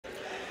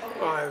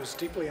I was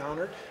deeply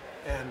honored,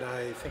 and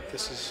I think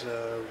this is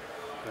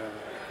an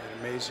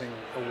amazing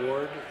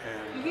award,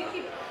 and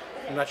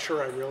I'm not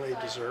sure I really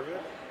deserve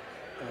it.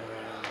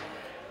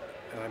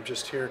 And I'm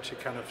just here to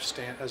kind of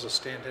stand as a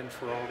stand-in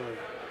for all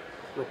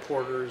the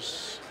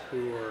reporters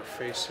who are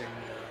facing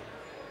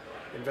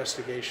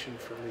investigation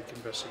for leak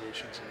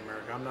investigations in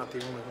America. I'm not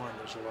the only one.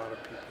 There's a lot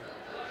of people.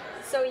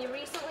 So you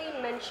recently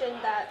mentioned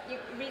that you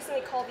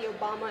recently called the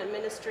Obama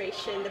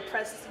administration the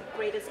press's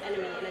greatest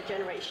enemy in a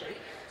generation.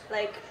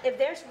 Like, if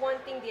there's one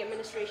thing the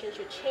administration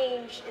should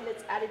change in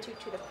its attitude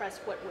to the press,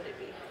 what would it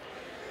be?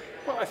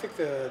 Well, I think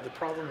the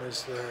problem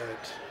is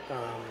that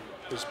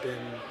there's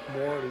been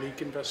more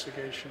leak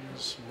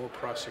investigations, more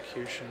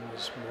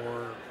prosecutions,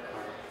 more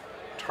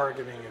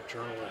targeting of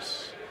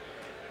journalists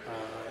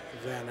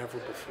than ever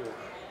before.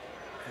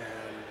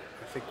 And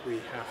I think we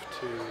have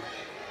to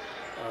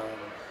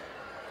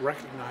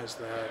recognize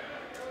that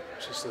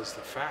just as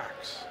the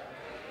facts,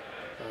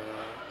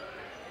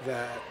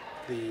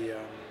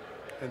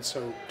 and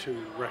so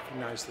to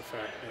recognize the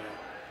fact that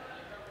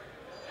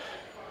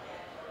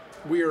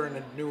we are in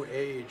a new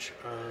age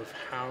of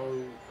how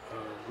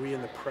we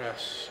in the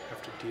press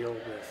have to deal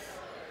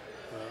with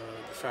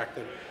the fact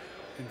that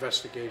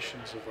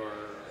investigations of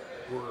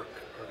our work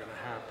are going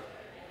to happen.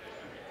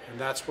 And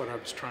that's what I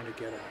was trying to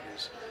get at,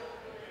 is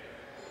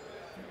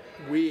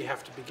we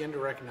have to begin to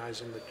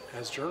recognize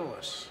as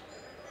journalists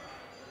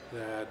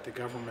that the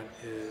government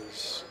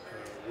is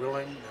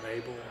willing and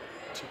able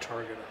to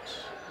target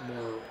us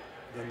more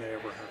than they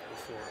ever have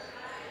before.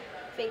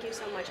 Thank you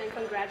so much, and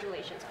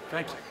congratulations on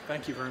your work.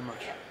 Thank you very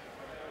much.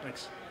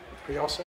 Thanks. Are you all set?